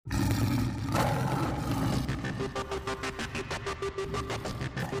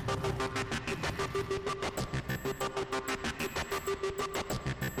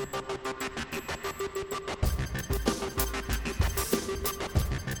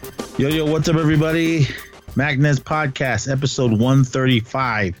Yo, what's up, everybody? Magnez Podcast, episode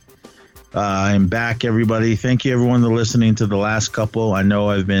 135. I'm back, everybody. Thank you, everyone, for listening to the last couple. I know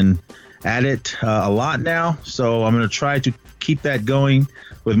I've been at it a lot now, so I'm going to try to keep that going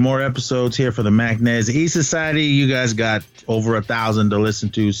with more episodes here for the Magnez E-Society. You guys got over 1,000 to listen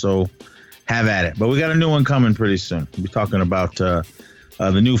to, so have at it. But we got a new one coming pretty soon. We'll be talking about the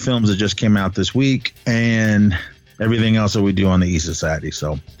new films that just came out this week and everything else that we do on the E-Society.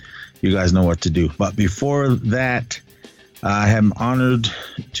 So you guys know what to do. But before that, I am honored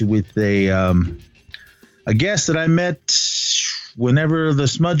to with a guest that I met whenever the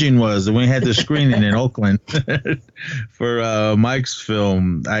smudging was, when we had the screening in Oakland for Mike's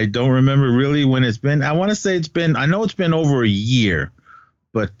film. I don't remember really when it's been. I want to say I know it's been over a year.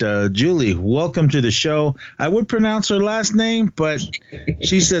 But Julie, welcome to the show. I would pronounce her last name, but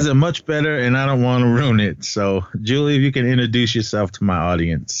she says it much better, and I don't want to ruin it. So, Julie, if you can introduce yourself to my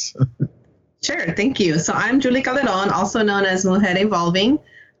audience. Sure, thank you. So I'm Julie Calderon, also known as Mujer Evolving.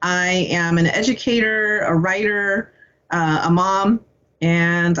 I am an educator, a writer, a mom,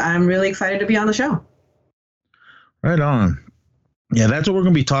 and I'm really excited to be on the show. Right on. Yeah, that's what we're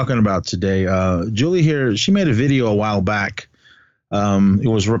going to be talking about today. Julie here, she made a video a while back. It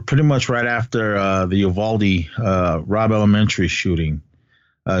was pretty much right after the Uvalde Robb Elementary shooting.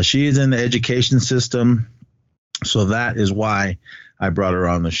 She is in the education system, so that is why I brought her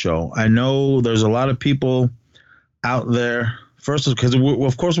on the show. I know there's a lot of people out there. First, because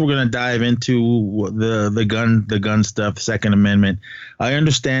of course we're going to dive into the gun stuff, the Second Amendment. I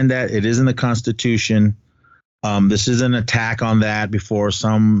understand that it is in the Constitution. This is an attack on that. Before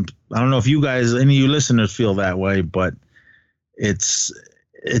some, I don't know if you guys, any of you listeners, feel that way, but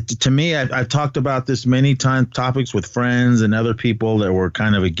to me, I've talked about this many times, topics with friends and other people that were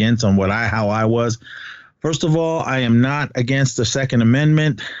kind of against on how I was. First of all, I am not against the Second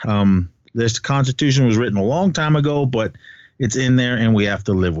Amendment. This Constitution was written a long time ago, but it's in there and we have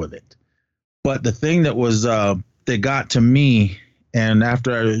to live with it. But the thing that was that got to me, and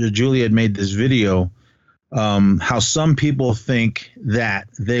after Julie had made this video, how some people think that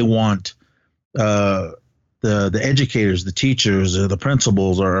they want the educators, the teachers, or the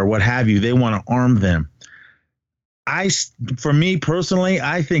principals, or what have you, they want to arm them. For me personally,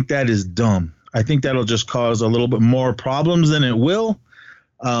 I think that is dumb. I think that'll just cause a little bit more problems than it will.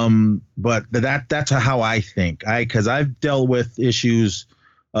 But that's how I think. Because I've dealt with issues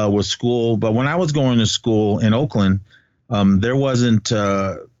with school. But when I was going to school in Oakland, there wasn't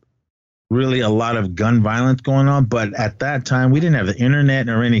really a lot of gun violence going on. But at that time, we didn't have the internet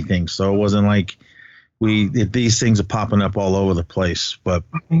or anything, so it wasn't like these things are popping up all over the place. But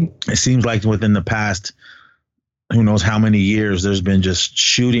it seems like within the past, who knows how many years, there's been just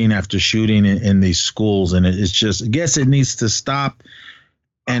shooting after shooting in these schools. And it's just, I guess it needs to stop.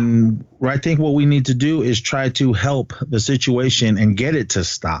 And I think what we need to do is try to help the situation and get it to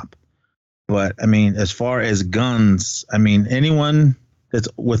stop. But I mean, as far as guns, I mean, anyone that's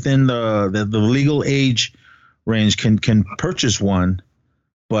within the legal age range can purchase one.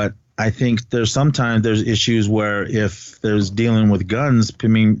 But I think sometimes there's issues where if there's dealing with guns, I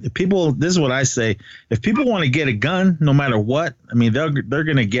mean, this is what I say. If people want to get a gun, no matter what, I mean, they're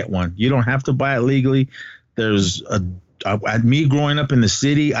going to get one. You don't have to buy it legally. Me growing up in the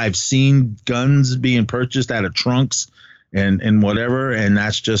city, I've seen guns being purchased out of trunks and whatever. And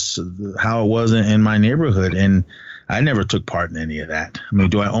that's just how it was in my neighborhood. And I never took part in any of that. I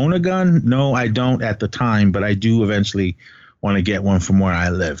mean, do I own a gun? No, I don't at the time, but I do eventually want to get one from where I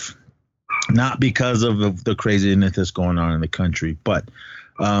live. Not because of the craziness that's going on in the country, but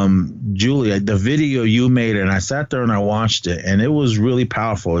Julia, the video you made, and I sat there and I watched it, and it was really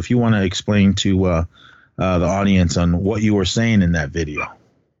powerful. If you want to explain to the audience on what you were saying in that video.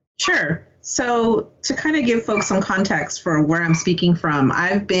 Sure. So to kind of give folks some context for where I'm speaking from,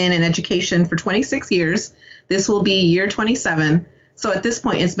 I've been in education for 26 years. This will be year 27. So at this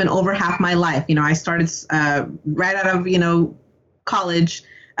point, it's been over half my life. You know, I started right out of, college,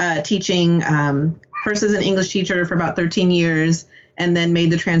 teaching first as an English teacher for about 13 years, and then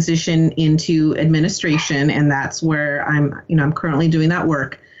made the transition into administration. And that's where I'm currently doing that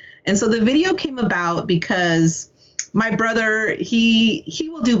work. And so the video came about because my brother, he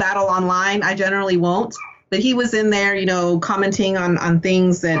will do battle online. I generally won't, but he was in there, commenting on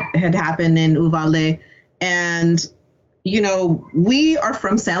things that had happened in Uvalde. And, we are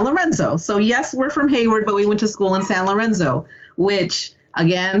from San Lorenzo. So yes, we're from Hayward, but we went to school in San Lorenzo, which,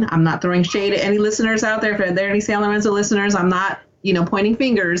 again, I'm not throwing shade at any listeners out there. If there are any San Lorenzo listeners, I'm not pointing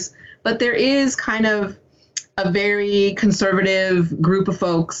fingers, but there is kind of a very conservative group of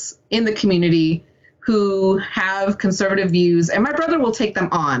folks in the community who have conservative views, and my brother will take them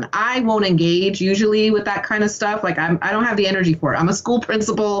on. I won't engage usually with that kind of stuff. Like I don't have the energy for it. I'm a school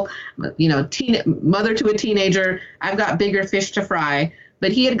principal, mother to a teenager. I've got bigger fish to fry.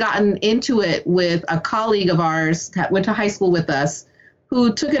 But he had gotten into it with a colleague of ours that went to high school with us,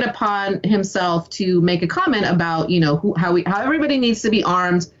 who took it upon himself to make a comment about, how everybody needs to be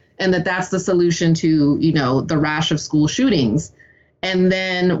armed, and that's the solution to, the rash of school shootings. And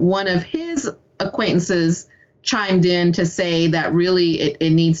then one of his acquaintances chimed in to say that really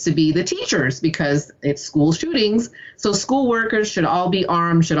it needs to be the teachers, because it's school shootings. So school workers should all be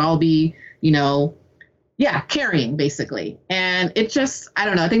armed, should all be, carrying basically. And it just, I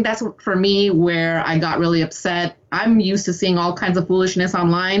don't know. I think that's for me where I got really upset. I'm used to seeing all kinds of foolishness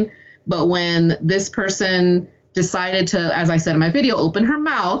online, but when this person decided to, as I said in my video, open her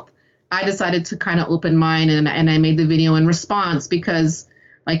mouth, I decided to kind of open mine, and I made the video in response, because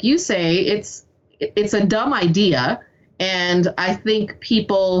like you say, it's a dumb idea. And I think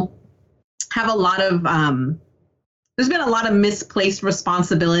people have a lot of, there's been a lot of misplaced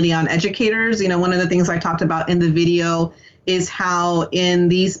responsibility on educators. One of the things I talked about in the video is how in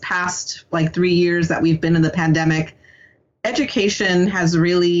these past 3 years that we've been in the pandemic, education has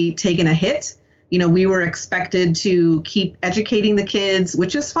really taken a hit. We were expected to keep educating the kids,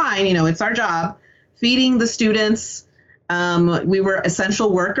 which is fine. It's our job, feeding the students. We were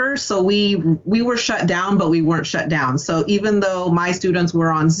essential workers, so we were shut down, but we weren't shut down. So even though my students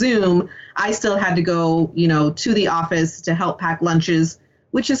were on Zoom, I still had to go, to the office to help pack lunches,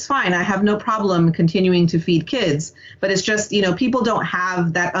 which is fine. I have no problem continuing to feed kids. But it's just, people don't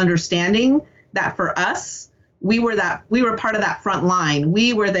have that understanding that for us, we were part of that front line.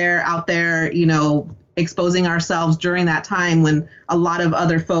 We were out there, exposing ourselves during that time when a lot of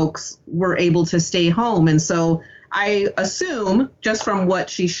other folks were able to stay home. And so I assume, just from what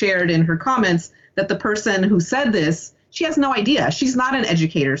she shared in her comments, that the person who said this, she has no idea. She's not an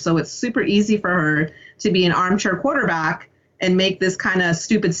educator, so it's super easy for her to be an armchair quarterback and make this kind of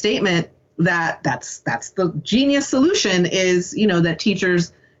stupid statement that's the genius solution is, that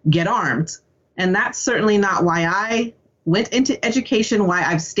teachers get armed. And that's certainly not why I went into education, why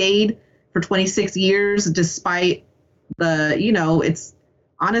I've stayed for 26 years, despite the,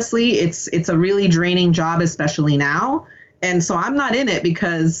 it's a really draining job, especially now. And so I'm not in it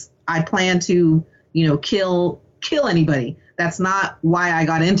because I plan to, kill anybody. That's not why I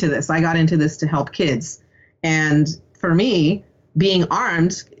got into this. I got into this to help kids. And for me, being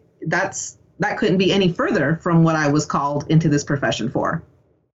armed, that couldn't be any further from what I was called into this profession for.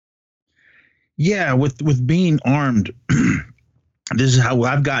 Yeah, with being armed, this is how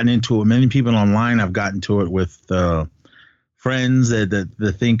I've gotten into it. Many people online have gotten to it with friends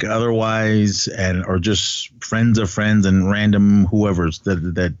that think otherwise, or just friends of friends and random whoever's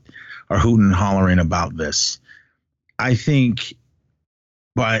that are hooting and hollering about this. I think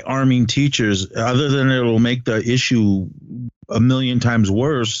by arming teachers, other than it'll make the issue a million times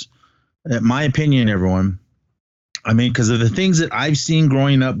worse, in my opinion, everyone, I mean, because of the things that I've seen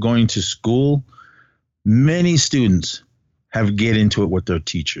growing up, going to school, many students have get into it with their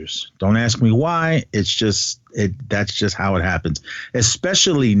teachers. Don't ask me why. It's just that's just how it happens.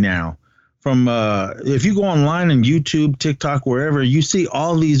 Especially now, from if you go online on YouTube, TikTok, wherever, you see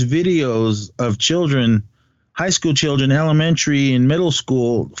all these videos of children, high school children, elementary and middle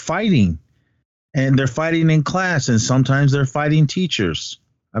school, fighting, and they're fighting in class, and sometimes they're fighting teachers.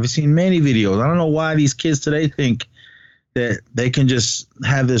 I've seen many videos. I don't know why these kids today think that they can just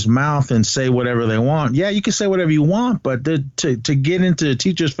have this mouth and say whatever they want. Yeah, you can say whatever you want, but to get into the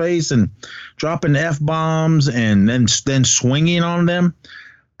teacher's face and dropping F-bombs and then swinging on them,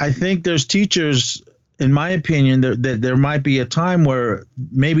 I think there's teachers, in my opinion, that there might be a time where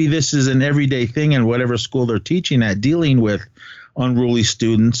maybe this is an everyday thing in whatever school they're teaching at, dealing with unruly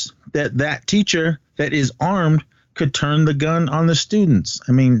students, that teacher that is armed could turn the gun on the students.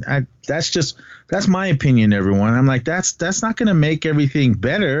 I mean, that's my opinion, everyone. I'm like, that's not going to make everything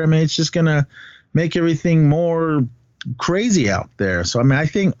better. I mean, it's just going to make everything more crazy out there. So, I mean, I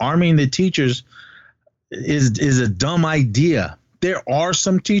think arming the teachers is a dumb idea. There are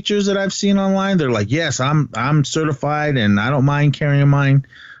some teachers that I've seen online. They're like, yes, I'm certified and I don't mind carrying mine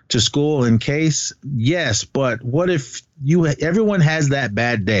to school in case. Yes, but what if everyone has that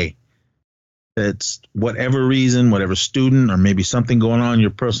bad day? That's whatever reason, whatever student, or maybe something going on in your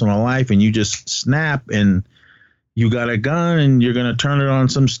personal life, and you just snap and you got a gun and you're going to turn it on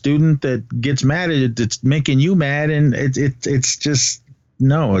some student that gets mad at it. It's making you mad, and it's just,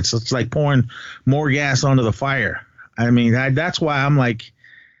 no, it's like pouring more gas onto the fire. I mean, that's why I'm like,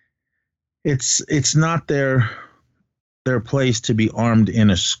 it's not their place to be armed in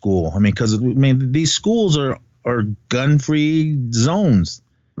a school. I mean, because these schools are gun-free zones,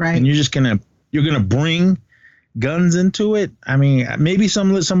 Right. and you're gonna bring guns into it. I mean, maybe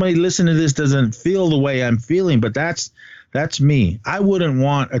somebody listening to this doesn't feel the way I'm feeling, but that's me. I wouldn't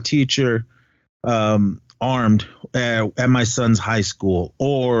want a teacher armed at my son's high school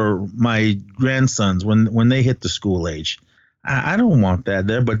or my grandsons when they hit the school age. I don't want that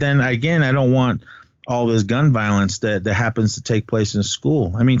there. But then again, I don't want all this gun violence that happens to take place in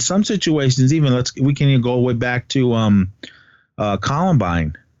school. I mean, some situations, we can even go way back to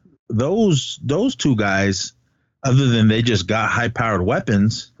Columbine. Those two guys, other than they just got high-powered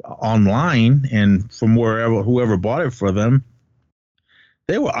weapons online and from whoever bought it for them,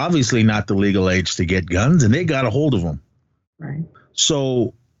 they were obviously not the legal age to get guns, and they got a hold of them. Right.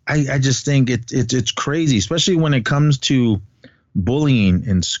 So I just think it's crazy, especially when it comes to bullying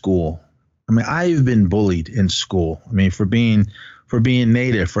in school. I mean, I've been bullied in school. I mean, for being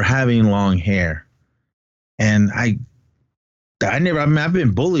Native, for having long hair, and I've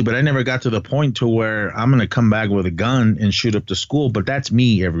been bullied, but I never got to the point to where I'm going to come back with a gun and shoot up the school. But that's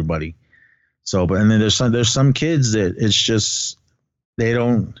me, everybody. So, and then there's some kids that it's just they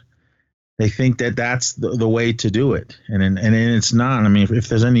think that that's the way to do it, and it's not. I mean, if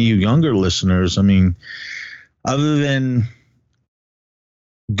there's any of you younger listeners, I mean, other than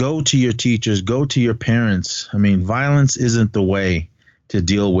go to your teachers, go to your parents. I mean, violence isn't the way to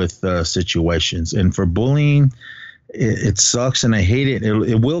deal with situations, and for bullying. It sucks and I hate it.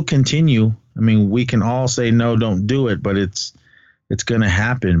 It will continue. I mean, we can all say no, don't do it, but it's going to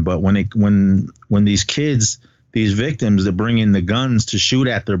happen. But when these kids, these victims that bring in the guns to shoot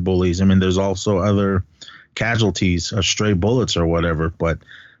at their bullies, I mean, there's also other casualties of stray bullets or whatever. But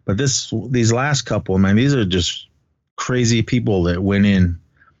these last couple, man, these are just crazy people that went in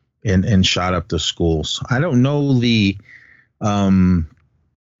and shot up the schools. I don't know the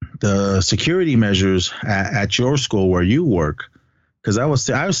security measures at your school where you work, because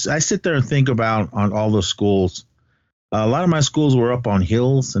I sit there and think about on all the schools. A lot of my schools were up on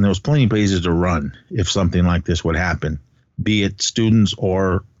hills, and there was plenty of places to run if something like this would happen, be it students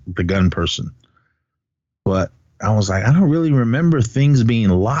or the gun person. But I was like, I don't really remember things being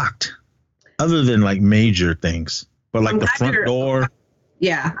locked, other than like major things, but like the front door.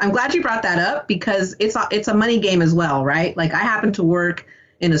 Yeah, I'm glad you brought that up, because it's a money game as well, right? Like, I happen to work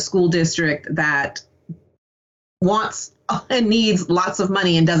in a school district that wants and needs lots of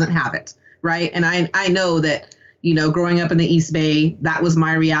money and doesn't have it, right? And I know that, growing up in the East Bay, that was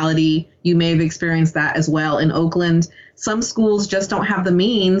my reality. You may have experienced that as well in Oakland. Some schools just don't have the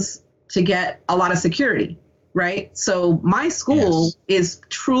means to get a lot of security, right? So my school is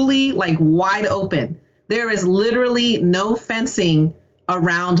truly like wide open. There is literally no fencing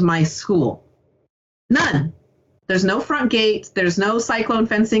around my school. None. There's no front gate. There's no cyclone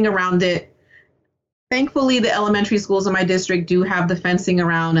fencing around it. Thankfully, the elementary schools in my district do have the fencing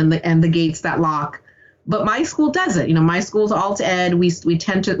around and the gates that lock. But my school doesn't. My school's alt ed. We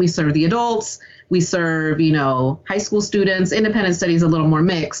serve the adults. We serve, high school students. Independent studies a little more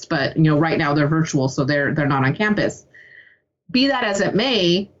mixed, but right now they're virtual, so they're not on campus. Be that as it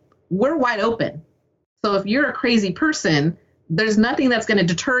may, we're wide open. So if you're a crazy person, there's nothing that's going to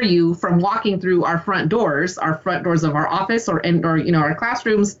deter you from walking through our front doors of our office or our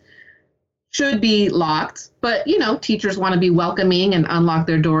classrooms should be locked. But, teachers want to be welcoming and unlock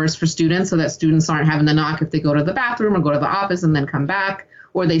their doors for students so that students aren't having to knock if they go to the bathroom or go to the office and then come back,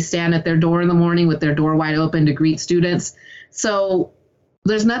 or they stand at their door in the morning with their door wide open to greet students. So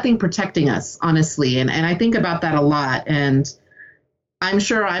there's nothing protecting us, honestly. And I think about that a lot. And I'm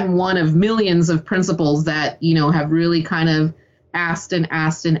sure I'm one of millions of principals that, have really kind of asked,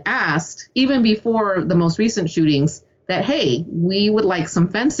 even before the most recent shootings, that, hey, we would like some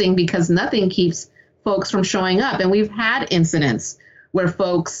fencing because nothing keeps folks from showing up. And we've had incidents where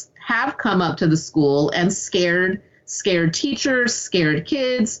folks have come up to the school and scared teachers, scared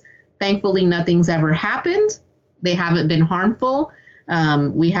kids. Thankfully, nothing's ever happened. They haven't been harmful.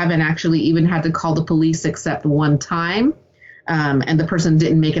 We haven't actually even had to call the police except one time. And the person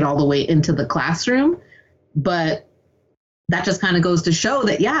didn't make it all the way into the classroom. But that just kind of goes to show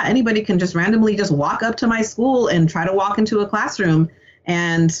that, yeah, anybody can just randomly just walk up to my school and try to walk into a classroom,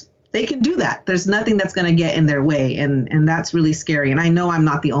 and they can do that. There's nothing that's going to get in their way. And that's really scary. And I know I'm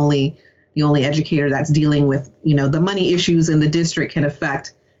not the only educator that's dealing with, the money issues in the district can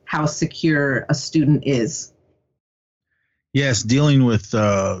affect how secure a student is. Yes, dealing with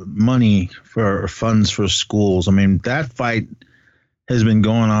money for funds for schools. I mean, that fight has been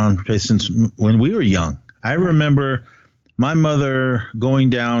going on since when we were young. I remember my mother going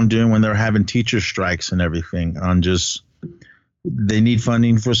down during when they were having teacher strikes and everything on just they need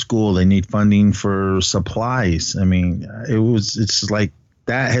funding for school. They need funding for supplies. I mean, it's like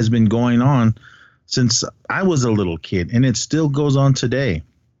that has been going on since I was a little kid, and it still goes on today.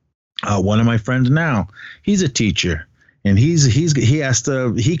 One of my friends now, he's a teacher, and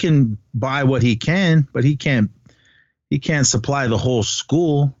he can buy what he can, but he can't supply the whole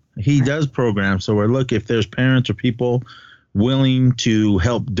school. He does programs. So look, if there's parents or people willing to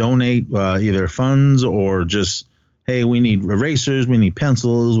help donate either funds or just, hey, we need erasers, we need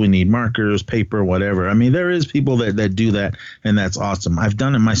pencils, we need markers, paper, whatever. I mean, there is people that do that, and that's awesome. I've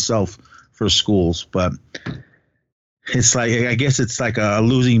done it myself for schools, but it's like, I guess it's like a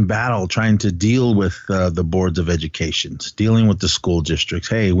losing battle trying to deal with the boards of education, dealing with the school districts.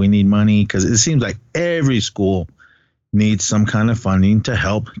 Hey, we need money, because it seems like every school needs some kind of funding to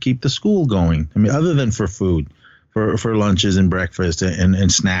help keep the school going. I mean, other than for food, for lunches and breakfast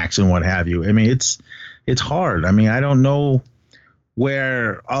and snacks and what have you. I mean, it's hard. I mean, I don't know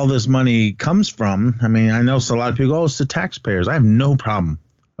where all this money comes from. I mean, I know a lot of people go, it's the taxpayers. I have no problem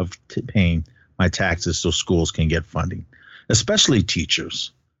of paying my taxes so schools can get funding, especially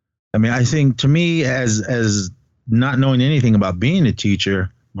teachers. I mean, I think, to me, as not knowing anything about being a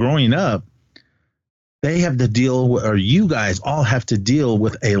teacher growing up, they have to deal with, or you guys all have to deal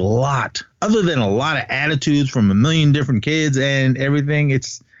with a lot, other than a lot of attitudes from a million different kids and everything.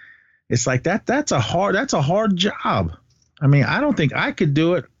 It's like that's a hard job. I mean, I don't think I could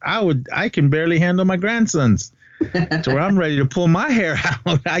do it. I can barely handle my grandsons to where I'm ready to pull my hair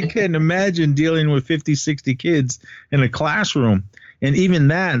out. I couldn't imagine dealing with 50, 60 kids in a classroom. And even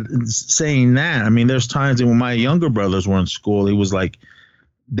saying that, I mean, there's times when my younger brothers were in school, it was like,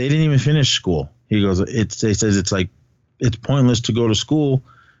 they didn't even finish school. He goes, he says it's like, it's pointless to go to school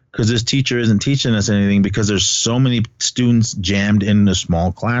because this teacher isn't teaching us anything because there's so many students jammed in a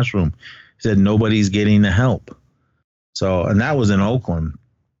small classroom. He said nobody's getting the help. So, and that was in Oakland.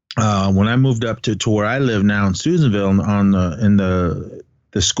 When I moved up to where I live now in Susanville, in the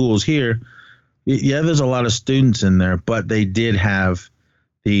schools here, yeah, there's a lot of students in there, but they did have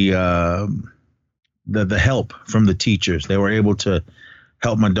the help from the teachers. They were able to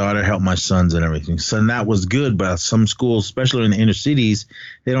help my daughter, help my sons and everything. So that was good. But some schools, especially in the inner cities,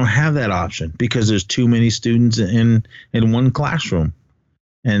 they don't have that option because there's too many students in one classroom.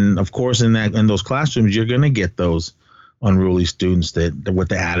 And of course, in those classrooms, you're going to get those unruly students that with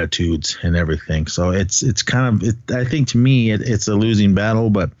the attitudes and everything. So it's kind of, I think to me, it's a losing battle.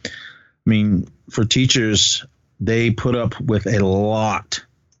 But I mean, for teachers, they put up with a lot.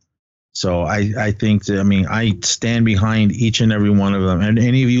 So I think that, I mean, I stand behind each and every one of them. And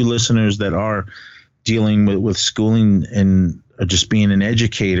any of you listeners that are dealing with schooling and just being an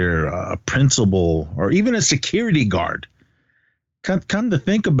educator, a principal, or even a security guard, come to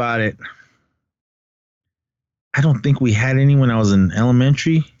think about it, I don't think we had any when I was in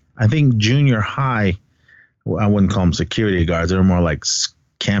elementary. I think junior high, well, I wouldn't call them security guards. They were more like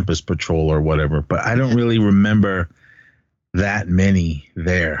campus patrol or whatever. But I don't really remember that many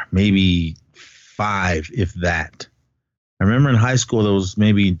there, maybe 5, if that. I remember in high school there was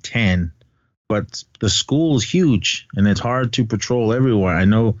maybe 10, but the school is huge and it's hard to patrol everywhere. I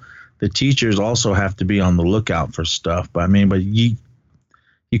know the teachers also have to be on the lookout for stuff, but you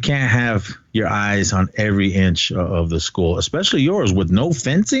can't have your eyes on every inch of the school, especially yours with no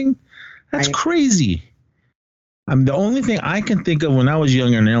fencing. That's crazy. The only thing I can think of when I was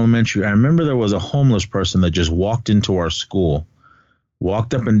younger in elementary, I remember there was a homeless person that just walked into our school,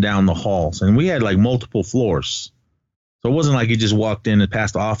 walked up and down the halls, and we had like multiple floors. So it wasn't like he just walked in and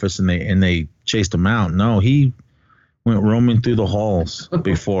passed the office and they chased him out. No, he went roaming through the halls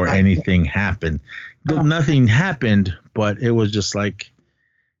before anything happened. Nothing happened, but it was just like,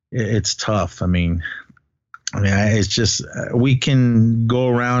 it's tough. I mean, it's just, we can go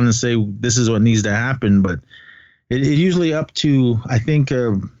around and say this is what needs to happen, but it's usually up to, I think,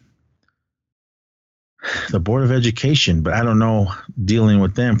 the Board of Education, but I don't know, dealing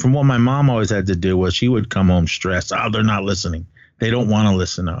with them. From what my mom always had to do was she would come home stressed. Oh, they're not listening. They don't want to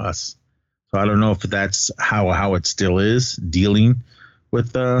listen to us. So I don't know if that's how it still is dealing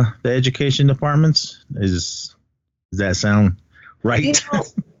with the education departments. Does that sound right?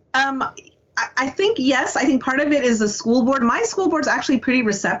 I think, yes. I think part of it is the school board. My school board's actually pretty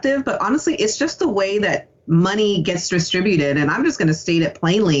receptive, but honestly, it's just the way that money gets distributed. And I'm just going to state it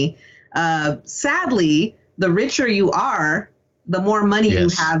plainly. Sadly, the richer you are, the more money you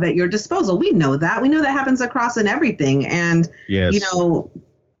have at your disposal. We know that. We know that happens across in everything. And,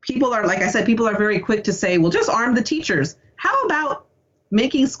 people are, like I said, people are very quick to say, well, just arm the teachers. How about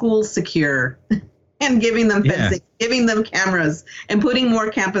making schools secure and giving them Yeah. fencing, giving them cameras, and putting more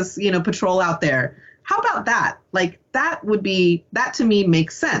campus, patrol out there. How about that? Like that to me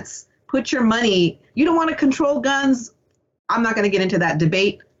makes sense. Put your money. You don't want to control guns. I'm not going to get into that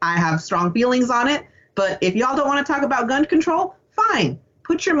debate. I have strong feelings on it. But if y'all don't want to talk about gun control, fine.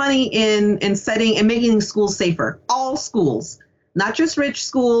 Put your money in setting and making schools safer. All schools, not just rich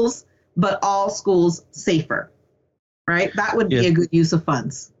schools, but all schools safer. Right? That would be a good use of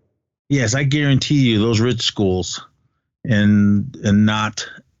funds. Yes, I guarantee you those rich schools and not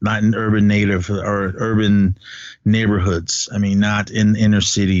in urban native or urban neighborhoods. I mean, not in inner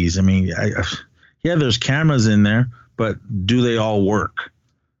cities. I mean, there's cameras in there, but do they all work?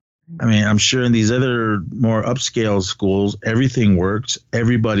 I mean, I'm sure in these other more upscale schools, everything works.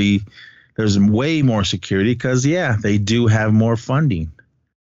 There's way more security because, they do have more funding.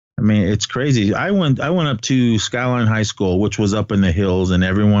 I mean, it's crazy. I went up to Skyline High School, which was up in the hills, and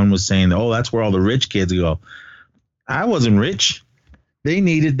everyone was saying, oh, that's where all the rich kids go. I wasn't rich. They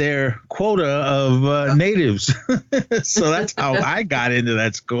needed their quota of natives. So that's how I got into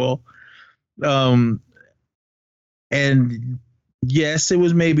that school. And yes, it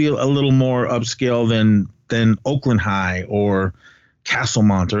was maybe a little more upscale than Oakland High or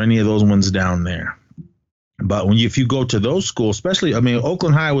Castlemont or any of those ones down there. But if you go to those schools, especially,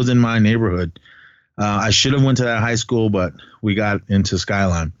 Oakland High was in my neighborhood. I should have went to that high school, but we got into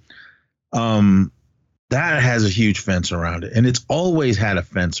Skyline. That has a huge fence around it, and it's always had a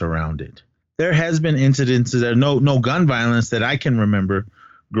fence around it. There has been incidences there, no gun violence that I can remember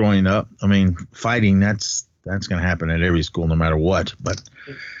growing up. I mean, fighting, that's going to happen at every school no matter what. But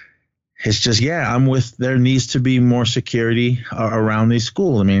it's just, there needs to be more security around these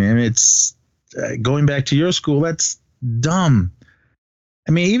schools. I mean, and it's going back to your school, that's dumb.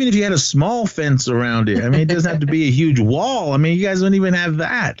 I mean, even if you had a small fence around it, I mean, it doesn't have to be a huge wall. I mean, you guys don't even have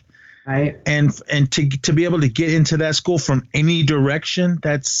that. Right. And to be able to get into that school from any direction,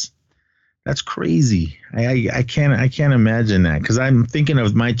 that's crazy. I can't imagine that, because I'm thinking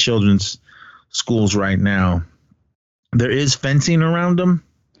of my children's schools right now. There is fencing around them,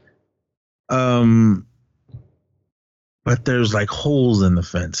 but there's like holes in the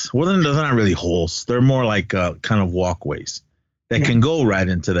fence. Well, then they're not really holes. They're more like kind of walkways that can go right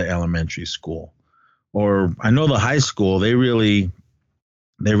into the elementary school. Or I know the high school, they really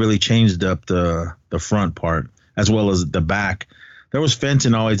changed up the front part as well as the back. There was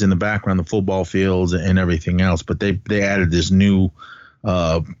fencing always in the background, the football fields and everything else, but they added this new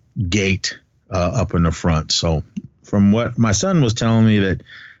gate up in the front. So from what my son was telling me, that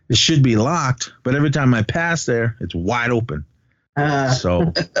it should be locked, but every time I pass there, it's wide open.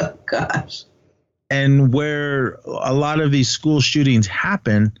 So, gosh. And where a lot of these school shootings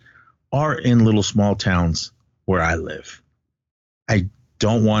happen are in little small towns where I live. I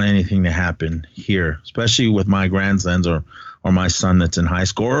don't want anything to happen here, especially with my grandsons or my son that's in high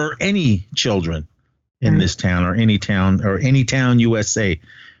school, or any children in this town or any town USA.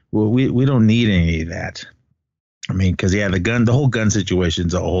 Well, we don't need any of that. I mean, because the whole gun situation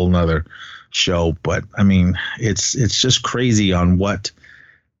is a whole nother show. But I mean, it's just crazy on what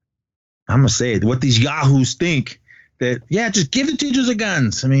I'm gonna say. What these yahoos think that just give the teachers the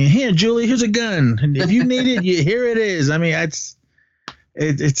guns. I mean, here, Julie, here's a gun, and if you need it, here it is. I mean,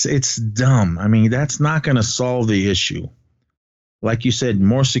 it's dumb. I mean, that's not gonna solve the issue. Like you said,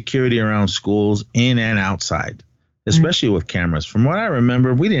 more security around schools, in and outside, especially with cameras. From what I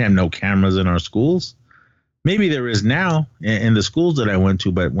remember, we didn't have no cameras in our schools. Maybe there is now in the schools that I went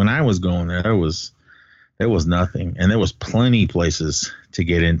to, but when I was going there was nothing, and there was plenty places to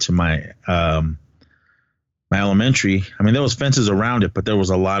get into my my elementary. I mean, there was fences around it, but there was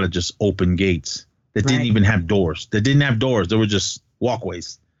a lot of just open gates that didn't even have doors. There were just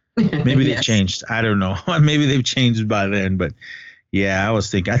walkways. Maybe they changed. I don't know. Maybe they've changed by then. But I was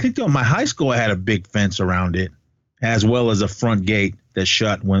thinking. I think my high school had a big fence around it, as well as a front gate that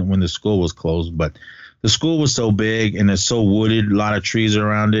shut when the school was closed. But the school was so big and it's so wooded, a lot of trees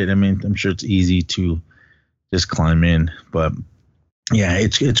around it. I mean, I'm sure it's easy to just climb in. But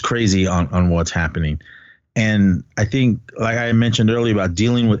it's crazy on what's happening. And I think, like I mentioned earlier, about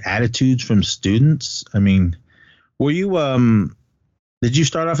dealing with attitudes from students. I mean, were you did you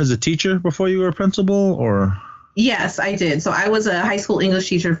start off as a teacher before you were a principal, or? Yes, I did. So I was a high school English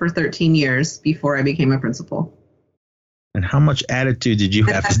teacher for 13 years before I became a principal. And how much attitude did you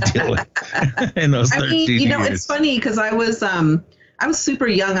have to deal with in those 13 years? It's funny because I was super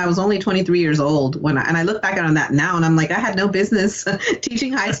young. I was only 23 years old and I look back on that now and I'm like, I had no business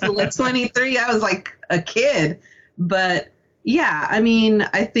teaching high school at 23. I was like a kid. But I mean,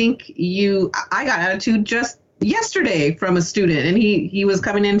 I think I got attitude just yesterday from a student, and he was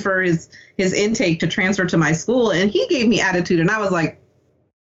coming in for his intake to transfer to my school, and he gave me attitude, and I was like,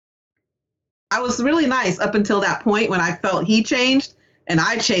 I was really nice up until that point when I felt he changed and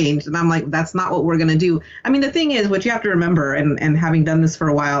I changed, and I'm like, that's not what we're going to do. I mean, the thing is, what you have to remember, and having done this for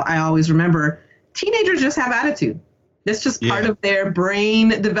a while, I always remember teenagers just have attitude. That's just part of their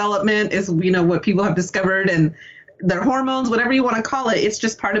brain development, is, you know, what people have discovered, and their hormones, whatever you want to call it. It's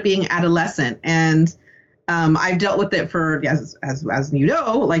just part of being adolescent. And I've dealt with it for, as you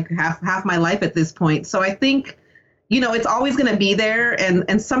know, like half my life at this point. So I think, you know, it's always going to be there.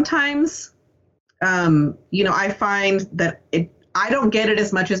 And sometimes, you know, I find that I don't get it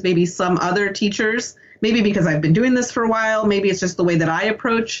as much as maybe some other teachers, maybe because I've been doing this for a while. Maybe it's just the way that I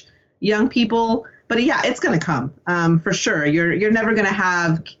approach young people. But yeah, it's going to come for sure. You're never going to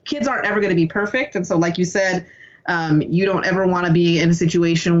have, kids aren't ever going to be perfect. And so, like you said, you don't ever want to be in a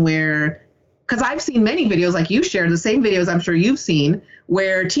situation where, because I've seen many videos like you shared, the same videos I'm sure you've seen,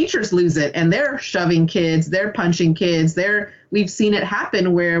 where teachers lose it and they're shoving kids, they're punching kids. We've seen it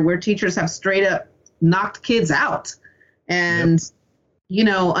happen where teachers have straight up knocked kids out. And, you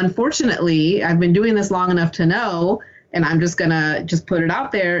know, unfortunately, I've been doing this long enough to know, and I'm just going to just put it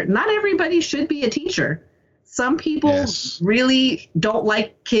out there, not everybody should be a teacher. Some people really don't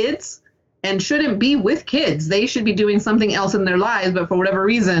like kids and shouldn't be with kids. They should be doing something else in their lives, but for whatever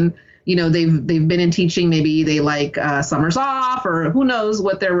reason, you know, they've been in teaching. Maybe they like summers off, or who knows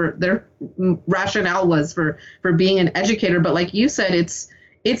what their rationale was for being an educator. But like you said, it's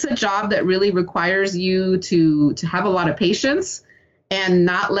a job that really requires you to have a lot of patience and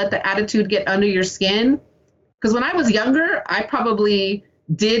not let the attitude get under your skin. Because when I was younger, I probably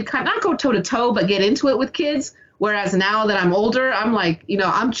did not go toe to toe, but get into it with kids. Whereas now that I'm older, I'm like, you know,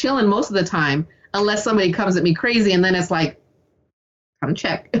 I'm chilling most of the time, unless somebody comes at me crazy. And then it's like, come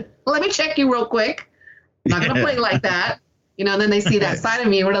check. Let me check you real quick. I'm not going to play like that. You know, and then they see that side of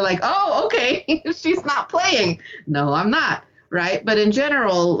me where they're like, oh, okay, she's not playing. No, I'm not. Right. But in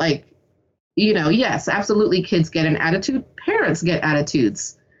general, like, you know, yes, absolutely. Kids get an attitude. Parents get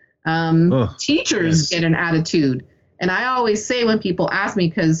attitudes. Teachers get an attitude. And I always say, when people ask me,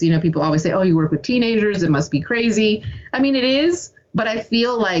 because, you know, people always say, oh, you work with teenagers, it must be crazy. I mean, it is. But I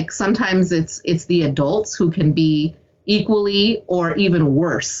feel like sometimes it's the adults who can be equally or even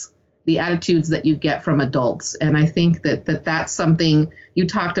worse, the attitudes that you get from adults. And I think that's something, you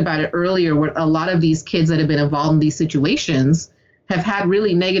talked about it earlier, where a lot of these kids that have been involved in these situations have had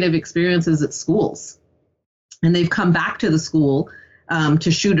really negative experiences at schools. And they've come back to the school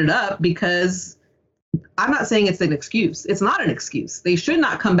to shoot it up, because I'm not saying it's an excuse. It's not an excuse. They should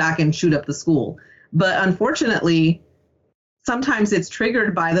not come back and shoot up the school. But unfortunately, sometimes it's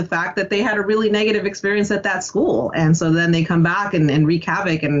triggered by the fact that they had a really negative experience at that school. And so then they come back and wreak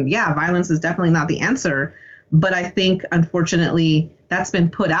havoc. And yeah, violence is definitely not the answer. But I think, unfortunately, that's been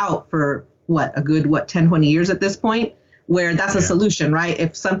put out for a good 10, 20 years at this point, where that's a solution, right?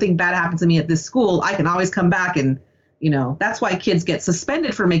 If something bad happens to me at this school, I can always come back. And, you know, that's why kids get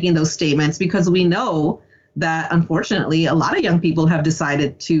suspended for making those statements, because we know that, unfortunately, a lot of young people have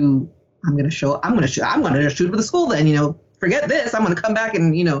decided to, I'm going to shoot up the school then, you know, forget this, I'm going to come back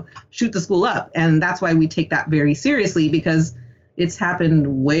and, you know, shoot the school up. And that's why we take that very seriously, because it's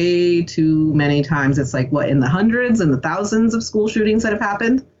happened way too many times. It's like, in the hundreds and the thousands of school shootings that have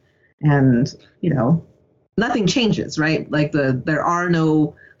happened. And, you know, nothing changes, right? Like there are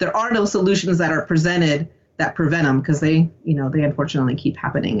no solutions that are presented that prevent them, because they unfortunately keep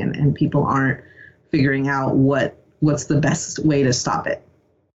happening, and people aren't figuring out what's the best way to stop it.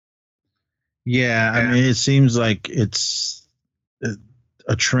 Yeah, I mean, it seems like it's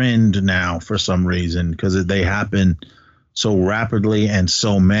a trend now for some reason, because they happen so rapidly and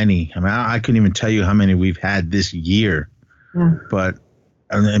so many. I mean, I couldn't even tell you how many we've had this year. Yeah. But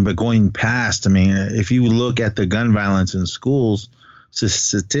going past, I mean, if you look at the gun violence in schools,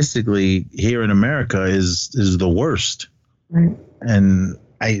 statistically here in America is the worst. Right. And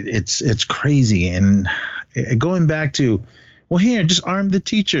it's crazy. And going back to, well, here, just arm the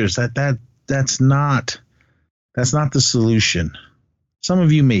teachers. That's not the solution. Some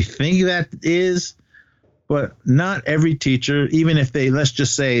of you may think that is, but not every teacher, even if they, let's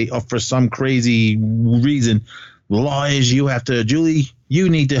just say, for some crazy reason, the law is Julie, you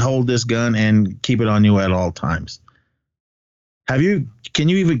need to hold this gun and keep it on you at all times. Can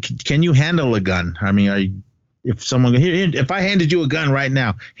you handle a gun? I mean, if someone here, if I handed you a gun right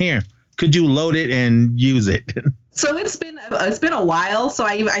now, here, could you load it and use it? So it's been a while. So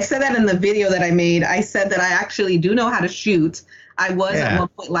I said that in the video that I made. I said that I actually do know how to shoot. I was at one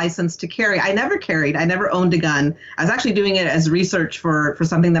point licensed to carry. I never carried. I never owned a gun. I was actually doing it as research for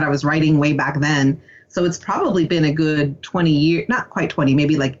something that I was writing way back then. So it's probably been a good 20 years, not quite 20,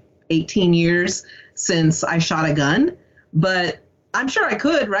 maybe like 18 years since I shot a gun. But I'm sure I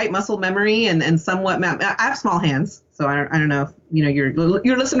could, right? Muscle memory and somewhat. I have small hands, so I don't know if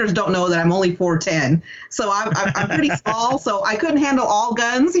your listeners don't know that I'm only 4'10", so I'm pretty small. So I couldn't handle all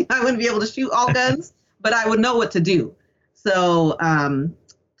guns. I wouldn't be able to shoot all guns, but I would know what to do. So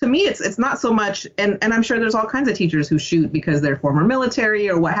to me, it's not so much, and I'm sure there's all kinds of teachers who shoot because they're former military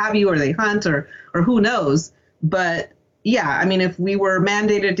or what have you, or they hunt or who knows. But yeah, I mean, if we were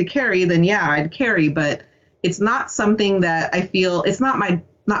mandated to carry, then yeah, I'd carry, but it's not something that I feel, it's not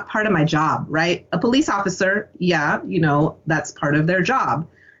part of my job, right? A police officer, yeah, that's part of their job.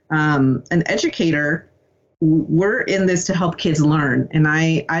 An educator, we're in this to help kids learn. And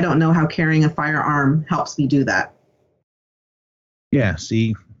I don't know how carrying a firearm helps me do that. Yeah,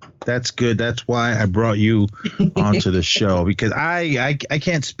 see, that's good. That's why I brought you onto the show, because I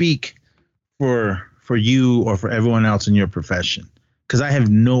can't speak for you or for everyone else in your profession, because I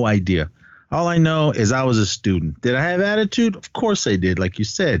have no idea. All I know is I was a student. Did I have attitude? Of course I did, like you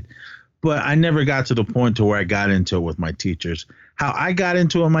said. But I never got to the point to where I got into it with my teachers. How I got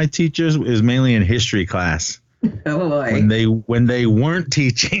into it with my teachers is mainly in history class. Oh boy. When they weren't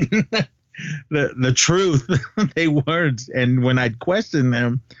teaching the truth, they weren't. And when I'd question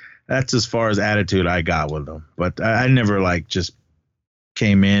them, that's as far as attitude I got with them. But I never just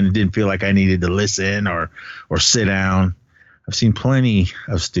came in and didn't feel like I needed to listen or sit down. I've seen plenty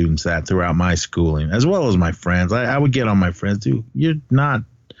of students that throughout my schooling, as well as my friends. I would get on my friends, dude, you're not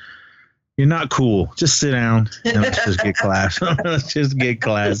cool. Just sit down and let's just get class. Let's just get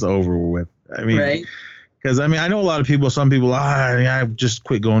class over with. I mean, right. Because I know a lot of people, some people, I just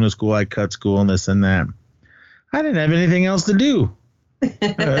quit going to school. I cut school and this and that. I didn't have anything else to do.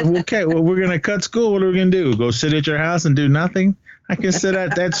 Okay, well, we're going to cut school. What are we going to do? Go sit at your house and do nothing? I can sit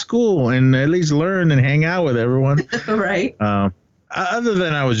at that school and at least learn and hang out with everyone. Right. Other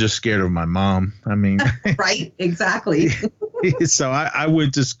than I was just scared of my mom. I mean. Right, exactly. So I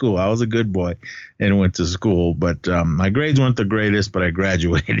went to school. I was a good boy and went to school. But my grades weren't the greatest, but I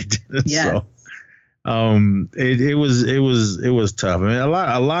graduated. Yes. So it was tough. I mean, a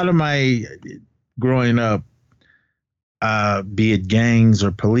lot of my growing up, be it gangs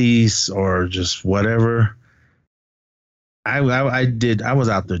or police or just whatever, I was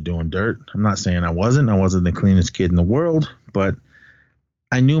out there doing dirt. I'm not saying I wasn't the cleanest kid in the world, but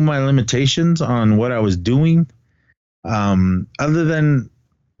I knew my limitations on what I was doing. Other than,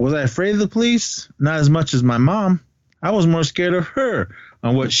 was I afraid of the police? Not as much as my mom. I was more scared of her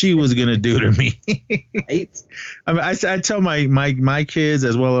on what she was going to do to me. Right. I mean, I tell my kids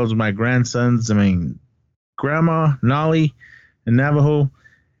as well as my grandsons, I mean, Grandma, Nolly, and Navajo,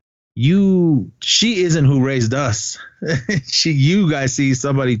 she isn't who raised us. You guys see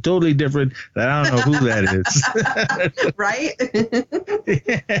somebody totally different that I don't know who that is. Right?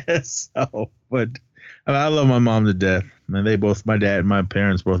 Yes. So, but I love my mom to death. And my dad and my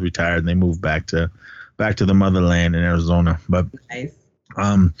parents both retired and they moved back to the motherland in Arizona. But nice.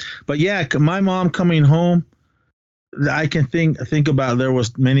 But yeah, my mom coming home, I can think about, there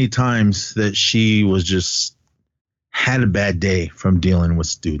was many times that she was just had a bad day from dealing with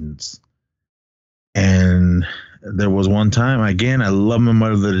students. And there was one time, again, I love my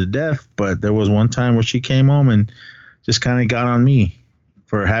mother to death, but there was one time where she came home and just kind of got on me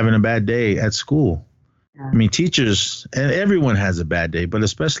for having a bad day at school. Yeah. I mean, teachers, and everyone has a bad day, but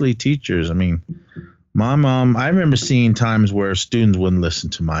especially teachers. I mean, my mom, I remember seeing times where students wouldn't listen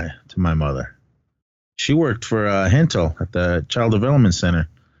to my mother. She worked for Hentel at the Child Development Center,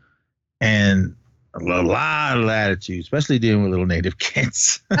 and a lot of attitude, especially dealing with little Native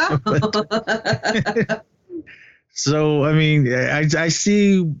kids. So, I mean, I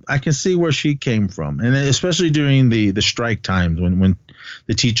can see where she came from, and especially during the strike times when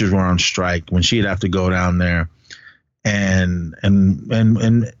the teachers were on strike, when she'd have to go down there and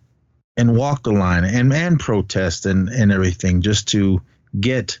walk the line and protest and everything just to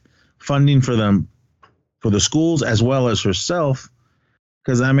get funding for them, for the schools as well as herself.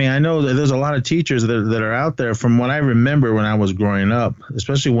 Because, I mean, I know that there's a lot of teachers that are out there. From what I remember when I was growing up,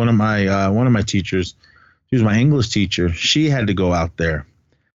 especially one of my teachers, she was my English teacher. She had to go out there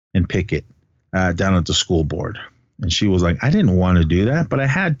and picket down at the school board. And she was like, I didn't want to do that, but I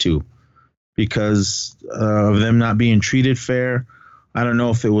had to because of them not being treated fair. I don't know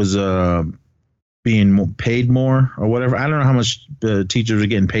if it was being paid more or whatever. I don't know how much the teachers were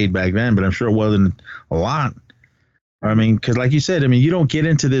getting paid back then, but I'm sure it wasn't a lot. I mean, because like you said, I mean, you don't get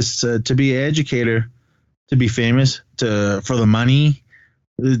into this to be an educator, to be famous, for the money,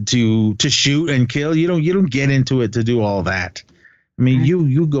 to shoot and kill. You don't get into it to do all that. I mean,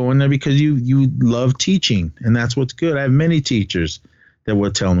 you go in there because you love teaching, and that's what's good. I have many teachers that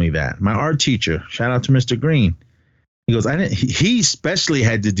will tell me that. My art teacher, shout out to Mr. Green. He goes, he especially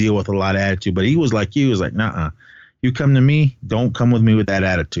had to deal with a lot of attitude, but he was like you. He was like, nah, you come to me, don't come with me with that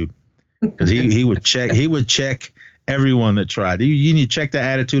attitude. Because he would check everyone that tried. You need to check the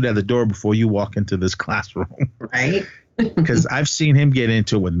attitude at the door before you walk into this classroom. Right. Because I've seen him get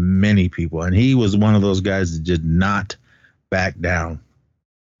into it with many people, and he was one of those guys that did not back down.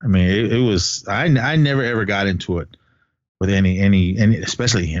 I mean, it was, I never ever got into it with any,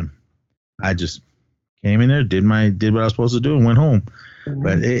 especially him. I just came in there, did what I was supposed to do, and went home. Mm-hmm.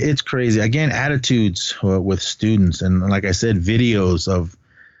 But it's crazy. Again, attitudes with students, and like I said, videos of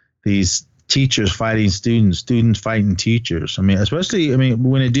these teachers fighting students fighting teachers. I mean, especially,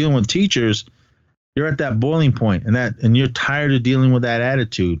 when you're dealing with teachers, you're at that boiling point, and you're tired of dealing with that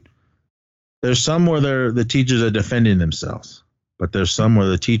attitude. There's some where the teachers are defending themselves, but there's some where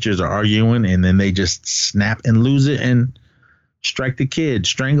the teachers are arguing, and then they just snap and lose it and strike the kid,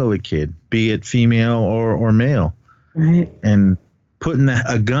 strangle the kid, be it female or male. Right. And putting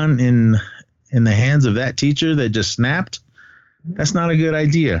a gun in the hands of that teacher that just snapped, that's not a good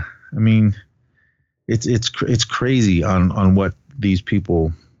idea. I mean, it's crazy on what these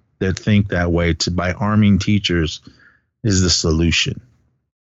people that think that way by arming teachers is the solution.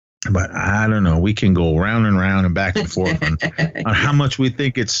 But I don't know. We can go round and round and back and forth on how much we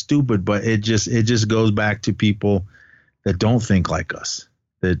think it's stupid, but it just goes back to people that don't think like us,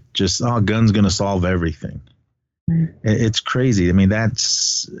 that just, gun's going to solve everything. It's crazy. I mean, their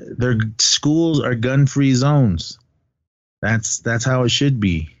schools are gun-free zones. That's how it should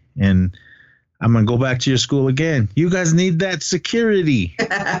be. And I'm going to go back to your school again. You guys need that security.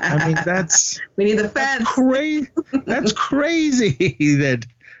 I mean, we need the fence. That's crazy that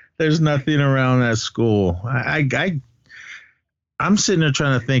there's nothing around that school. I'm sitting there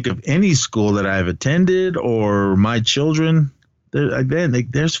trying to think of any school that I've attended or my children.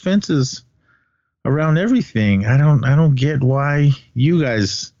 There's fences around everything. I don't get why you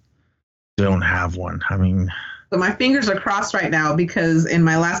guys don't have one. I mean, so my fingers are crossed right now because in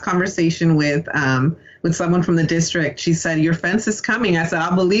my last conversation with someone from the district, she said, your fence is coming. I said,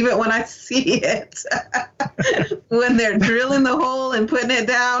 I'll believe it when I see it. When they're drilling the hole and putting it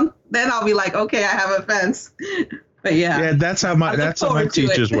down, then I'll be like, okay, I have a fence. But yeah, that's how my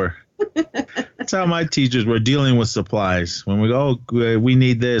teachers were. That's how my teachers were dealing with supplies. When we go, we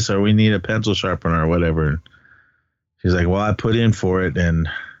need this, or we need a pencil sharpener or whatever. She's like, well, I put in for it, and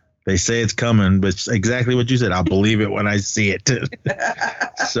they say it's coming, but it's exactly what you said. I'll believe it when I see it.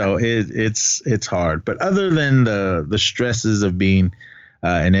 So it's hard. But other than the stresses of being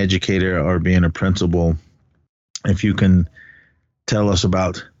an educator or being a principal, if you can tell us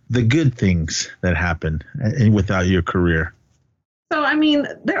about the good things that happen without your career. So, I mean,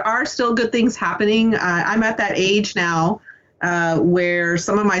 there are still good things happening. I'm at that age now where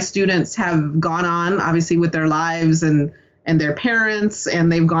some of my students have gone on, obviously, with their lives and their parents, and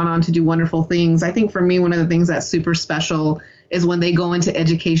they've gone on to do wonderful things. I think for me, one of the things that's super special is when they go into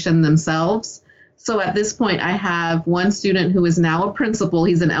education themselves. So at this point, I have one student who is now a principal.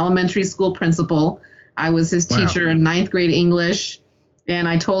 He's an elementary school principal. I was his teacher in 9th grade English. And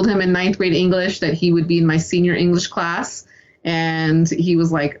I told him in 9th grade English that he would be in my senior English class. And he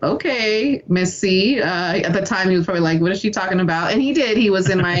was like, okay, Miss C. At the time, he was probably like, what is she talking about? And he did. He was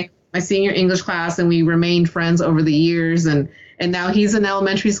in my senior English class, and we remained friends over the years. And now he's an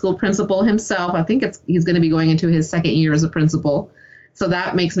elementary school principal himself. I think he's going to be going into his 2nd year as a principal. So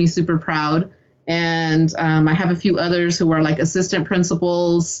that makes me super proud. And I have a few others who are like assistant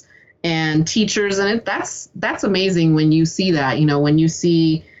principals and teachers, and that's amazing when you see that, when you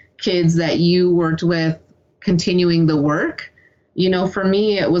see kids that you worked with continuing the work. For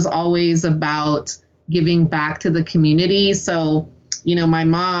me, it was always about giving back to the community. So, my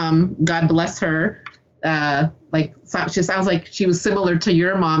mom, God bless her, she sounds like she was similar to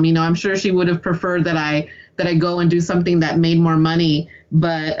your mom. I'm sure she would have preferred that I go and do something that made more money,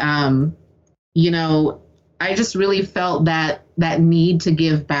 but I just really felt that need to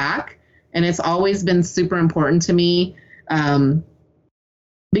give back. And it's always been super important to me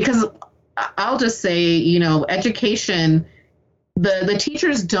because I'll just say, education, the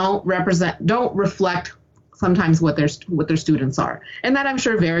teachers don't reflect sometimes what their students are. And that I'm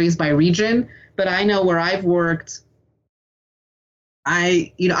sure varies by region, but I know where I've worked,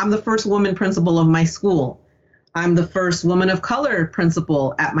 I'm the first woman principal of my school. I'm the first woman of color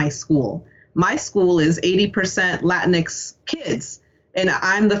principal at my school. My school is 80% Latinx kids. And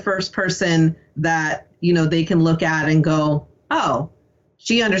I'm the first person that, they can look at and go, oh,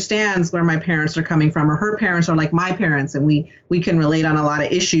 she understands where my parents are coming from, or her parents are like my parents, and we can relate on a lot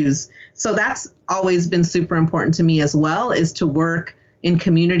of issues. So that's always been super important to me as well, is to work in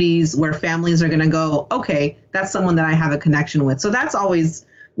communities where families are going to go, okay, that's someone that I have a connection with. So that's always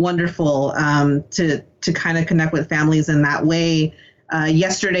wonderful, to kind of connect with families in that way.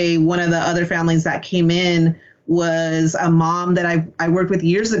 Yesterday, one of the other families that came in was a mom that I worked with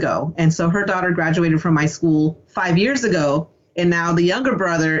years ago. And so her daughter graduated from my school 5 years ago. And now the younger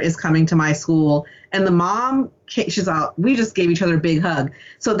brother is coming to my school, and the mom, she's out, we just gave each other a big hug.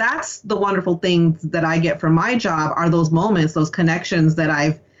 So that's the wonderful things that I get from my job, are those moments, those connections that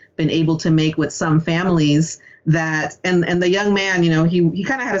I've been able to make with some families. That, and the young man, he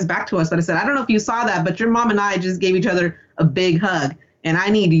kind of had his back to us, but I said, I don't know if you saw that, but your mom and I just gave each other a big hug. And I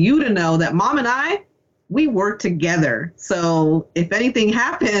need you to know that mom and I, we work together. So if anything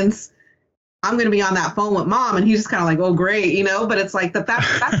happens, I'm going to be on that phone with mom. And he's just kind of like, oh, great, but it's like that's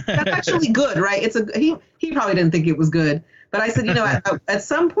actually good, right? He probably didn't think it was good. But I said, at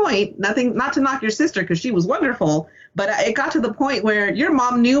some point, not to knock your sister, because she was wonderful, but it got to the point where your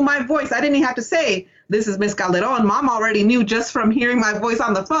mom knew my voice. I didn't even have to say, this is Miss Calderon. Mom already knew just from hearing my voice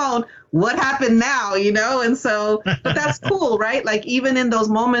on the phone what happened now, and so, but that's cool, right? Like, even in those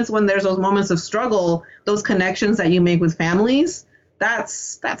moments when there's those moments of struggle, those connections that you make with families,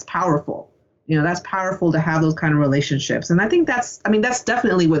 that's powerful. That's powerful to have those kind of relationships. And I think that's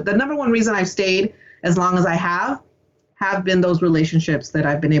definitely what the number one reason I've stayed as long as I have been those relationships that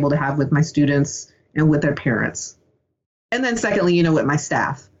I've been able to have with my students and with their parents. And then secondly, with my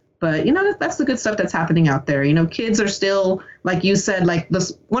staff. But, that's the good stuff that's happening out there. Kids are still, like you said, like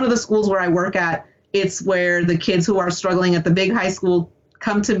one of the schools where I work at, it's where the kids who are struggling at the big high school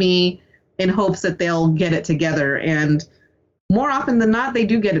come to me in hopes that they'll get it together. And more often than not, they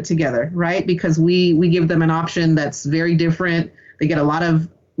do get it together, right? Because we give them an option that's very different. They get a lot of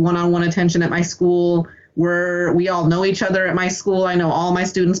one-on-one attention at my school. We all know each other at my school. I know all my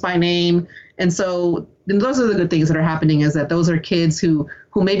students by name. And so those are the good things that are happening, is that those are kids who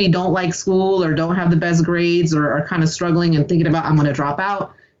maybe don't like school or don't have the best grades or are kind of struggling and thinking about, I'm going to drop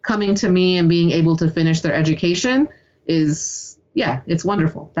out. Coming to me and being able to finish their education it's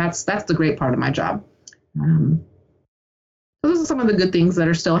wonderful. That's the great part of my job. Those are some of the good things that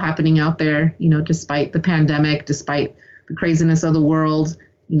are still happening out there, despite the pandemic, despite the craziness of the world.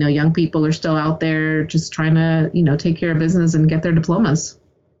 Young people are still out there just trying to, take care of business and get their diplomas.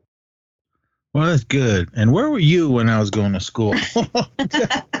 Well, that's good. And where were you when I was going to school?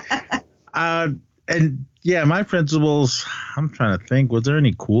 And yeah, my principals, I'm trying to think, was there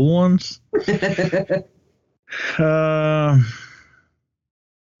any cool ones?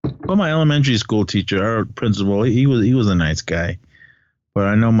 Well, my elementary school teacher, our principal, he was a nice guy. But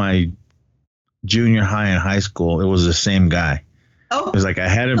I know my junior high and high school, it was the same guy. Oh. It was like I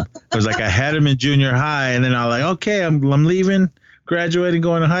had him in junior high, and then I was like, okay, I'm leaving, graduating,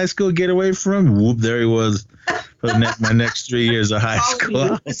 going to high school, get away from him. Whoop, there he was for my next 3 years of high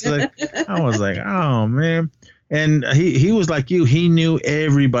school. I was like, oh man. And he was like you. He knew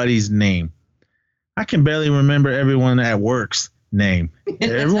everybody's name. I can barely remember everyone at work's name.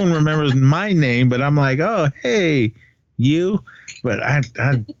 Everyone remembers my name, but I'm like, oh, hey, you. But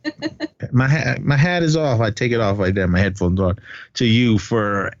my hat is off. I take it off like that. My headphones on to you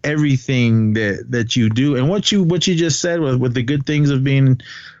for everything that you do, and what you just said with the good things of being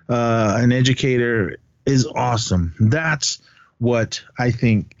an educator is awesome. That's what I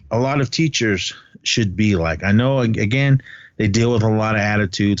think a lot of teachers should be like. I know, again, they deal with a lot of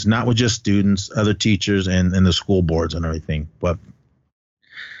attitudes, not with just students, other teachers, and the school boards and everything. But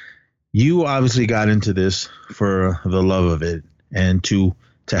you obviously got into this for the love of it and to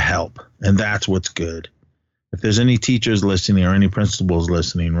help. And that's what's good. If there's any teachers listening or any principals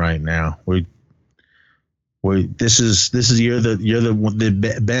listening right now, you're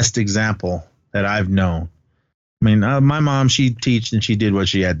the best example that I've known. I mean, my mom, she taught and she did what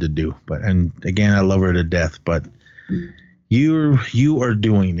she had to do. And again, I love her to death. But you are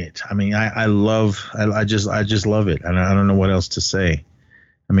doing it. I mean, I just love it. And I don't know what else to say.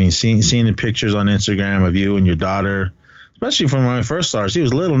 I mean, seeing the pictures on Instagram of you and your daughter, especially from when I first saw her, she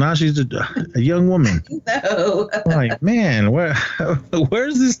was little. Now she's a young woman. No. I'm like, man,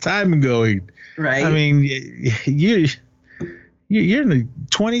 where's this time going? Right. I mean, you're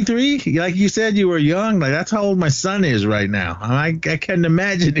 23. Like you said, you were young. Like, that's how old my son is right now. I can't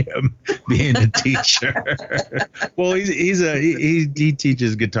imagine him being a teacher. Well, he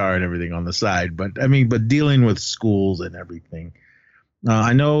teaches guitar and everything on the side, but dealing with schools and everything.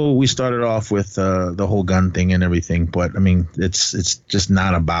 I know we started off with the whole gun thing and everything, but I mean, it's just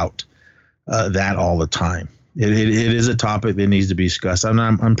not about that all the time. it is a topic that needs to be discussed.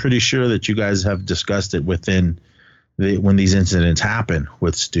 I'm pretty sure that you guys have discussed it within when these incidents happen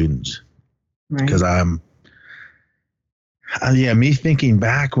with students. Because me thinking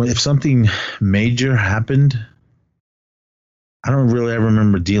back, if something major happened, I don't really ever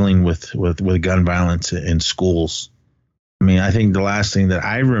remember dealing with gun violence in schools. I mean, I think the last thing that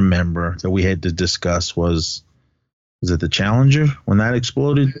I remember that we had to discuss was it the Challenger when that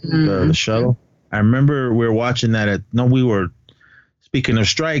exploded, the shuttle? I remember we were watching that speaking of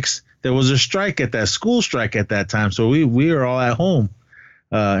strikes, there was a strike at that school strike at that time. So we were all at home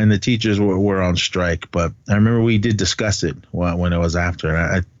and the teachers were on strike. But I remember we did discuss it when it was after. And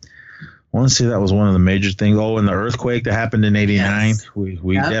I want to say that was one of the major things. Oh, and the earthquake that happened in '89. Yes.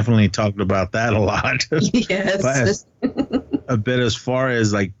 We definitely talked about that a lot. Yes. But as far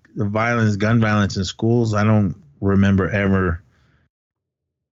as like the gun violence in schools, I don't remember ever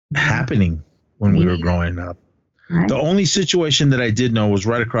happening when we were growing up. Right. The only situation that I did know was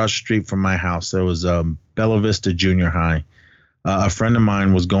right across the street from my house. There was Bella Vista Junior High. A friend of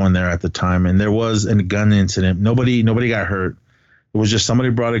mine was going there at the time, and there was a gun incident. Nobody got hurt. It was just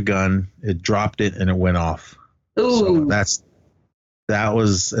somebody brought a gun, it dropped it, and it went off. Ooh. So that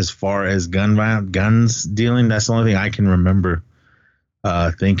was as far as guns dealing. That's the only thing I can remember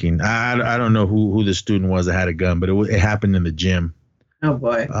thinking. I don't know who the student was that had a gun, but it happened in the gym. Oh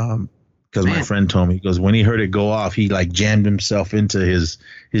boy. Because my friend told me, he goes, when he heard it go off, he like jammed himself into his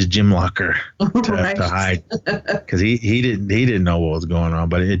gym locker to hide, because he didn't know what was going on.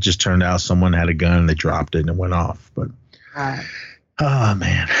 But it just turned out someone had a gun and they dropped it and it went off. But oh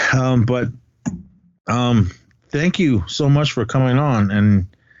man. Thank you so much for coming on, and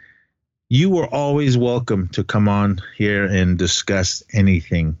you were always welcome to come on here and discuss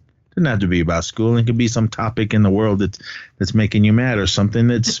anything. It doesn't have to be about school. It could be some topic in the world that's making you mad or something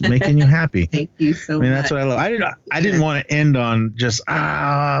that's making you happy. Thank you so much. That's what I love. I didn't want to end on just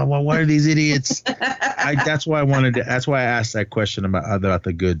well, what are these idiots? That's why I asked that question about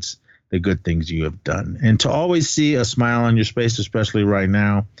the good things you have done, and to always see a smile on your face, especially right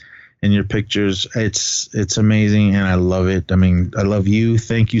now in your pictures, it's amazing, and I love it. I mean, I love you.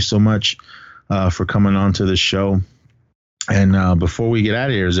 Thank you so much for coming on to the show. And before we get out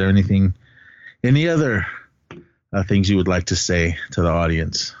of here, is there any other things you would like to say to the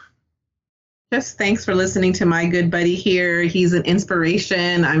audience? Just thanks for listening to my good buddy here. He's an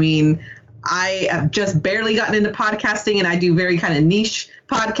inspiration. I mean, I have just barely gotten into podcasting, and I do very kind of niche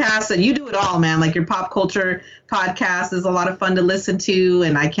podcasts, and you do it all, man. Like your pop culture podcast is a lot of fun to listen to,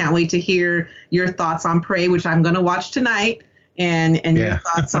 and I can't wait to hear your thoughts on Prey, which I'm going to watch tonight. And your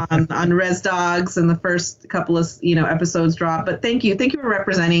thoughts on Res Dogs and the first couple of episodes drop. But thank you for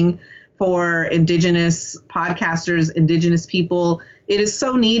representing for Indigenous podcasters, Indigenous people. It is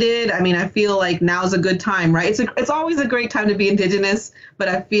so needed. I mean, I feel like now's a good time, right? It's always a great time to be Indigenous, but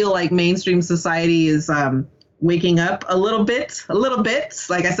I feel like mainstream society is waking up a little bit.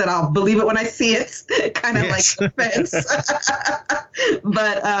 Like I said, I'll believe it when I see it, kind of like the fence.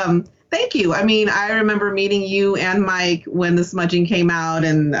 But thank you. I mean, I remember meeting you and Mike when the smudging came out,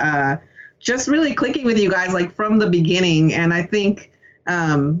 and just really clicking with you guys like from the beginning. And I think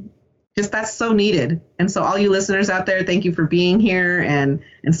just that's so needed. And so all you listeners out there, thank you for being here and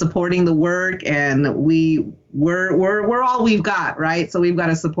supporting the work. And we're all we've got, right? So we've got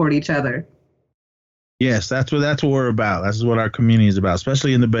to support each other. Yes, that's what we're about. That's what our community is about,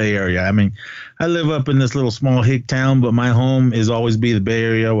 especially in the Bay Area. I mean, I live up in this little small hick town, but my home is always be the Bay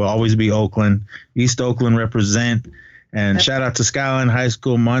Area, will always be Oakland. East Oakland represent. And shout out to Skyline High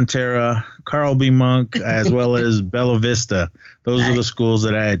School, Montera, Carl B. Monk, as well as Bella Vista. Those are the schools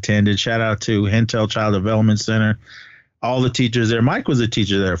that I attended. Shout out to Hentel Child Development Center. All the teachers there. Mike was a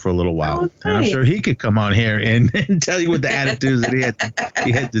teacher there for a little while. And I'm sure he could come on here and tell you what the attitudes that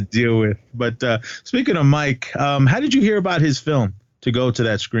he had to deal with. But speaking of Mike, how did you hear about his film to go to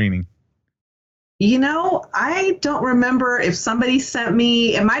that screening? I don't remember if somebody sent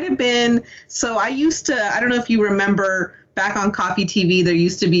me. It might have been. So I don't know if you remember back on Coffee TV, there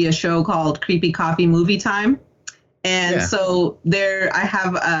used to be a show called Creepy Coffee Movie Time. And so I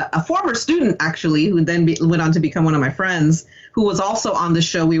have a former student, actually, who then went on to become one of my friends, who was also on the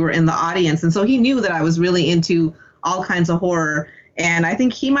show. We were in the audience. And so he knew that I was really into all kinds of horror. And I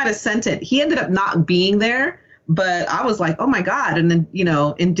think he might have sent it. He ended up not being there. But I was like, oh, my God. And then,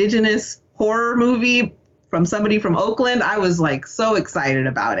 Indigenous horror movie from somebody from Oakland. I was like so excited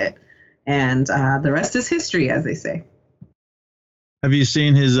about it. And the rest is history, as they say. Have you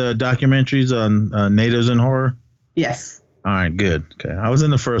seen his documentaries on natives and horror? Yes. All right, good. Okay, I was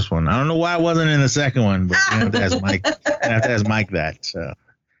in the first one. I don't know why I wasn't in the second one, but I have to ask Mike. I have to ask Mike that. So,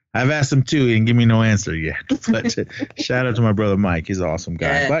 I've asked him too. He didn't give me no answer yet. But shout out to my brother Mike. He's an awesome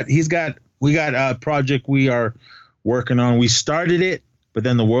guy. Yes. But we got a project we are working on. We started it, but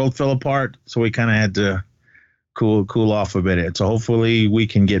then the world fell apart, so we kind of had to cool off a bit. So hopefully we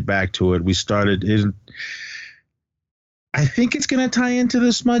can get back to it. We started it. I think it's going to tie into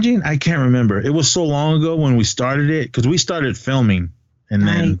the smudging. I can't remember. It was so long ago when we started it, because we started filming and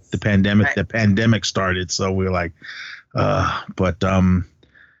then the pandemic started. So we were like,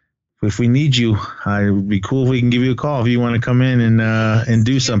 if we need you, it would be cool if we can give you a call if you want to come in and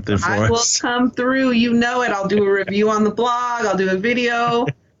do something for us. I will come through. You know it. I'll do a review on the blog. I'll do a video.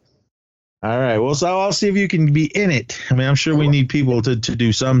 All right. Well, so I'll see if you can be in it. I mean, I'm sure we need people to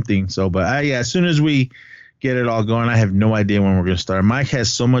do something. So, but as soon as we get it all going, I have no idea when we're going to start. Mike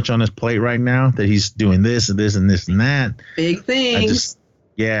has so much on his plate right now that he's doing this and this and this and that. Big things.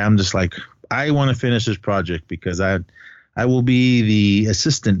 I'm just like, I want to finish this project because I will be the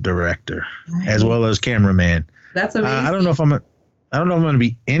assistant director as well as cameraman. That's amazing. I don't know if I'm going to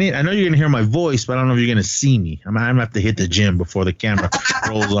be in it. I know you're going to hear my voice, but I don't know if you're going to see me. I'm going to have to hit the gym before the camera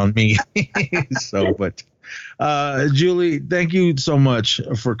rolls on me. Julie, thank you so much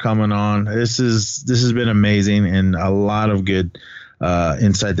for coming on. This has been amazing and a lot of good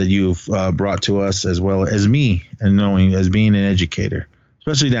insight that you've brought to us, as well as me, and knowing as being an educator,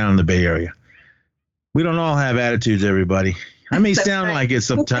 especially down in the Bay Area. We don't all have attitudes, everybody. I may sound like it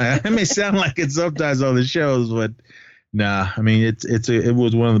sometimes. on the shows, but nah. I mean, it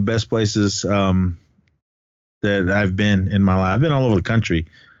was one of the best places that I've been in my life. I've been all over the country,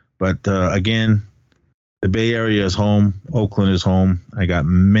 but again, the Bay Area is home. Oakland is home. I got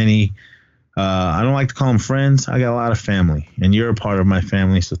many. I don't like to call them friends. I got a lot of family, and you're a part of my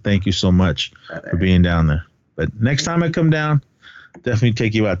family. So thank you so much for being down there. But next time I come down, definitely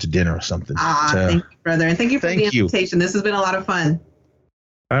take you out to dinner or something. Thank you, brother. And thank you for the invitation. This has been a lot of fun.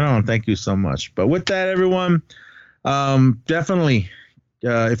 I don't. Thank you so much. But with that, everyone, definitely,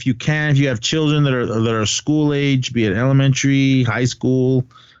 if you have children that are school age, be it elementary, high school,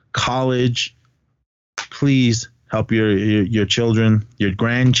 college, please help your children, your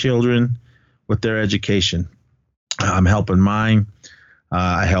grandchildren with their education. I'm helping mine.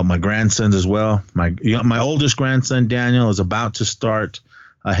 I help my grandsons as well. My oldest grandson, Daniel, is about to start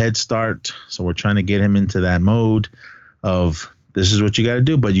a Head Start. So we're trying to get him into that mode of this is what you got to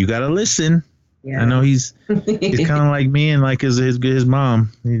do, but you got to listen. Yeah. I know he's kind of like me and like his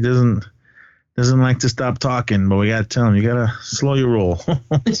mom. He doesn't like to stop talking, but we got to tell him, you got to slow your roll.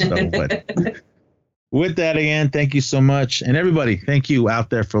 But with that, again, thank you so much. And everybody, thank you out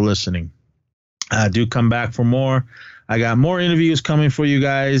there for listening. Do come back for more. I got more interviews coming for you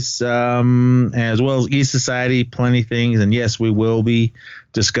guys, as well as East Society, plenty of things. And yes, we will be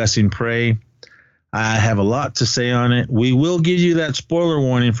discussing Prey. I have a lot to say on it. We will give you that spoiler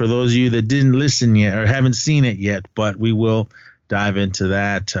warning for those of you that didn't listen yet or haven't seen it yet, but we will dive into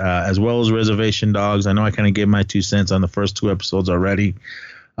that, as well as Reservation Dogs. I know I kind of gave my 2 cents on the first 2 episodes already.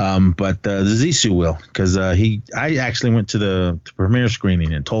 But the Zissou will, because I actually went to the premiere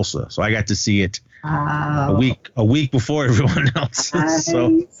screening in Tulsa, so I got to see it a week before everyone else. Nice.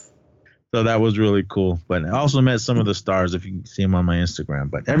 So that was really cool. But I also met some of the stars, if you can see them on my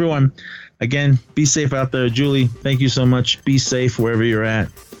Instagram. But everyone, again, be safe out there. Julie, thank you so much. Be safe wherever you're at.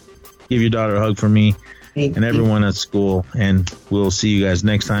 Give your daughter a hug for me. And everyone at school, and we'll see you guys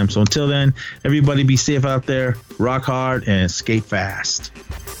next time. So until then, everybody be safe out there, rock hard, and skate fast.